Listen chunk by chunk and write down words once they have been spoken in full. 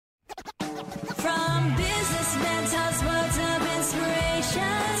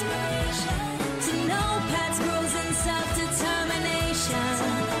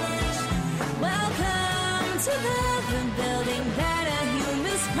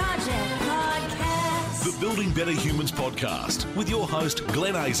Building Better Humans podcast with your host,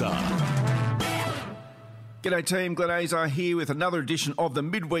 Glenn Azar. G'day team, Glenn Azar here with another edition of the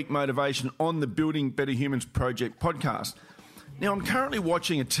Midweek Motivation on the Building Better Humans Project podcast. Now, I'm currently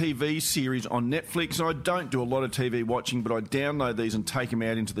watching a TV series on Netflix, and I don't do a lot of TV watching, but I download these and take them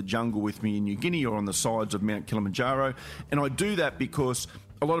out into the jungle with me in New Guinea or on the sides of Mount Kilimanjaro. And I do that because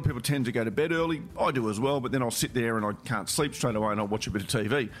a lot of people tend to go to bed early. I do as well, but then I'll sit there and I can't sleep straight away and I'll watch a bit of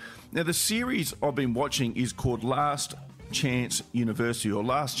TV. Now, the series I've been watching is called Last Chance University, or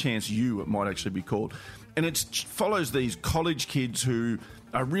Last Chance U, it might actually be called. And it follows these college kids who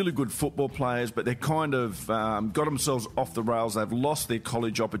are really good football players, but they're kind of got themselves off the rails. They've lost their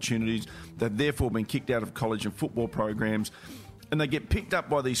college opportunities. They've therefore been kicked out of college and football programs. And they get picked up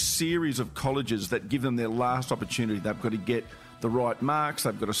by these series of colleges that give them their last opportunity. They've got to get the right marks.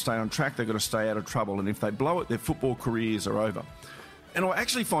 They've got to stay on track. They've got to stay out of trouble. And if they blow it, their football careers are over. And I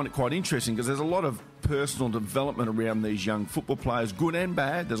actually find it quite interesting because there's a lot of personal development around these young football players, good and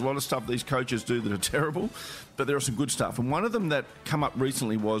bad. There's a lot of stuff these coaches do that are terrible, but there are some good stuff. And one of them that come up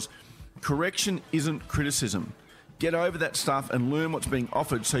recently was correction isn't criticism. Get over that stuff and learn what's being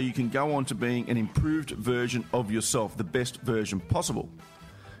offered so you can go on to being an improved version of yourself, the best version possible.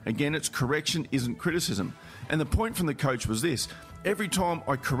 Again, it's correction isn't criticism. And the point from the coach was this: every time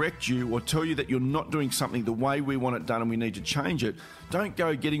I correct you or tell you that you're not doing something the way we want it done and we need to change it, don't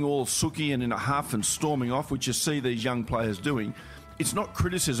go getting all sooky and in a huff and storming off, which you see these young players doing. It's not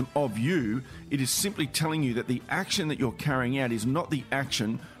criticism of you. It is simply telling you that the action that you're carrying out is not the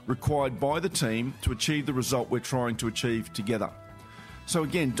action required by the team to achieve the result we're trying to achieve together. So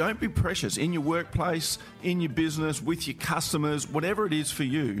again, don't be precious in your workplace, in your business, with your customers, whatever it is for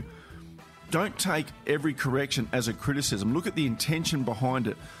you. Don't take every correction as a criticism. Look at the intention behind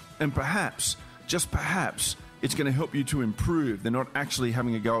it. And perhaps, just perhaps, it's going to help you to improve. They're not actually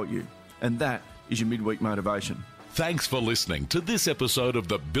having a go at you. And that is your midweek motivation. Thanks for listening to this episode of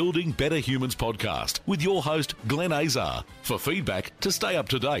the Building Better Humans podcast with your host, Glenn Azar. For feedback, to stay up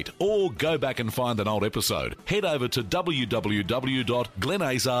to date, or go back and find an old episode, head over to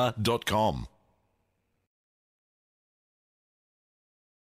www.glennazar.com.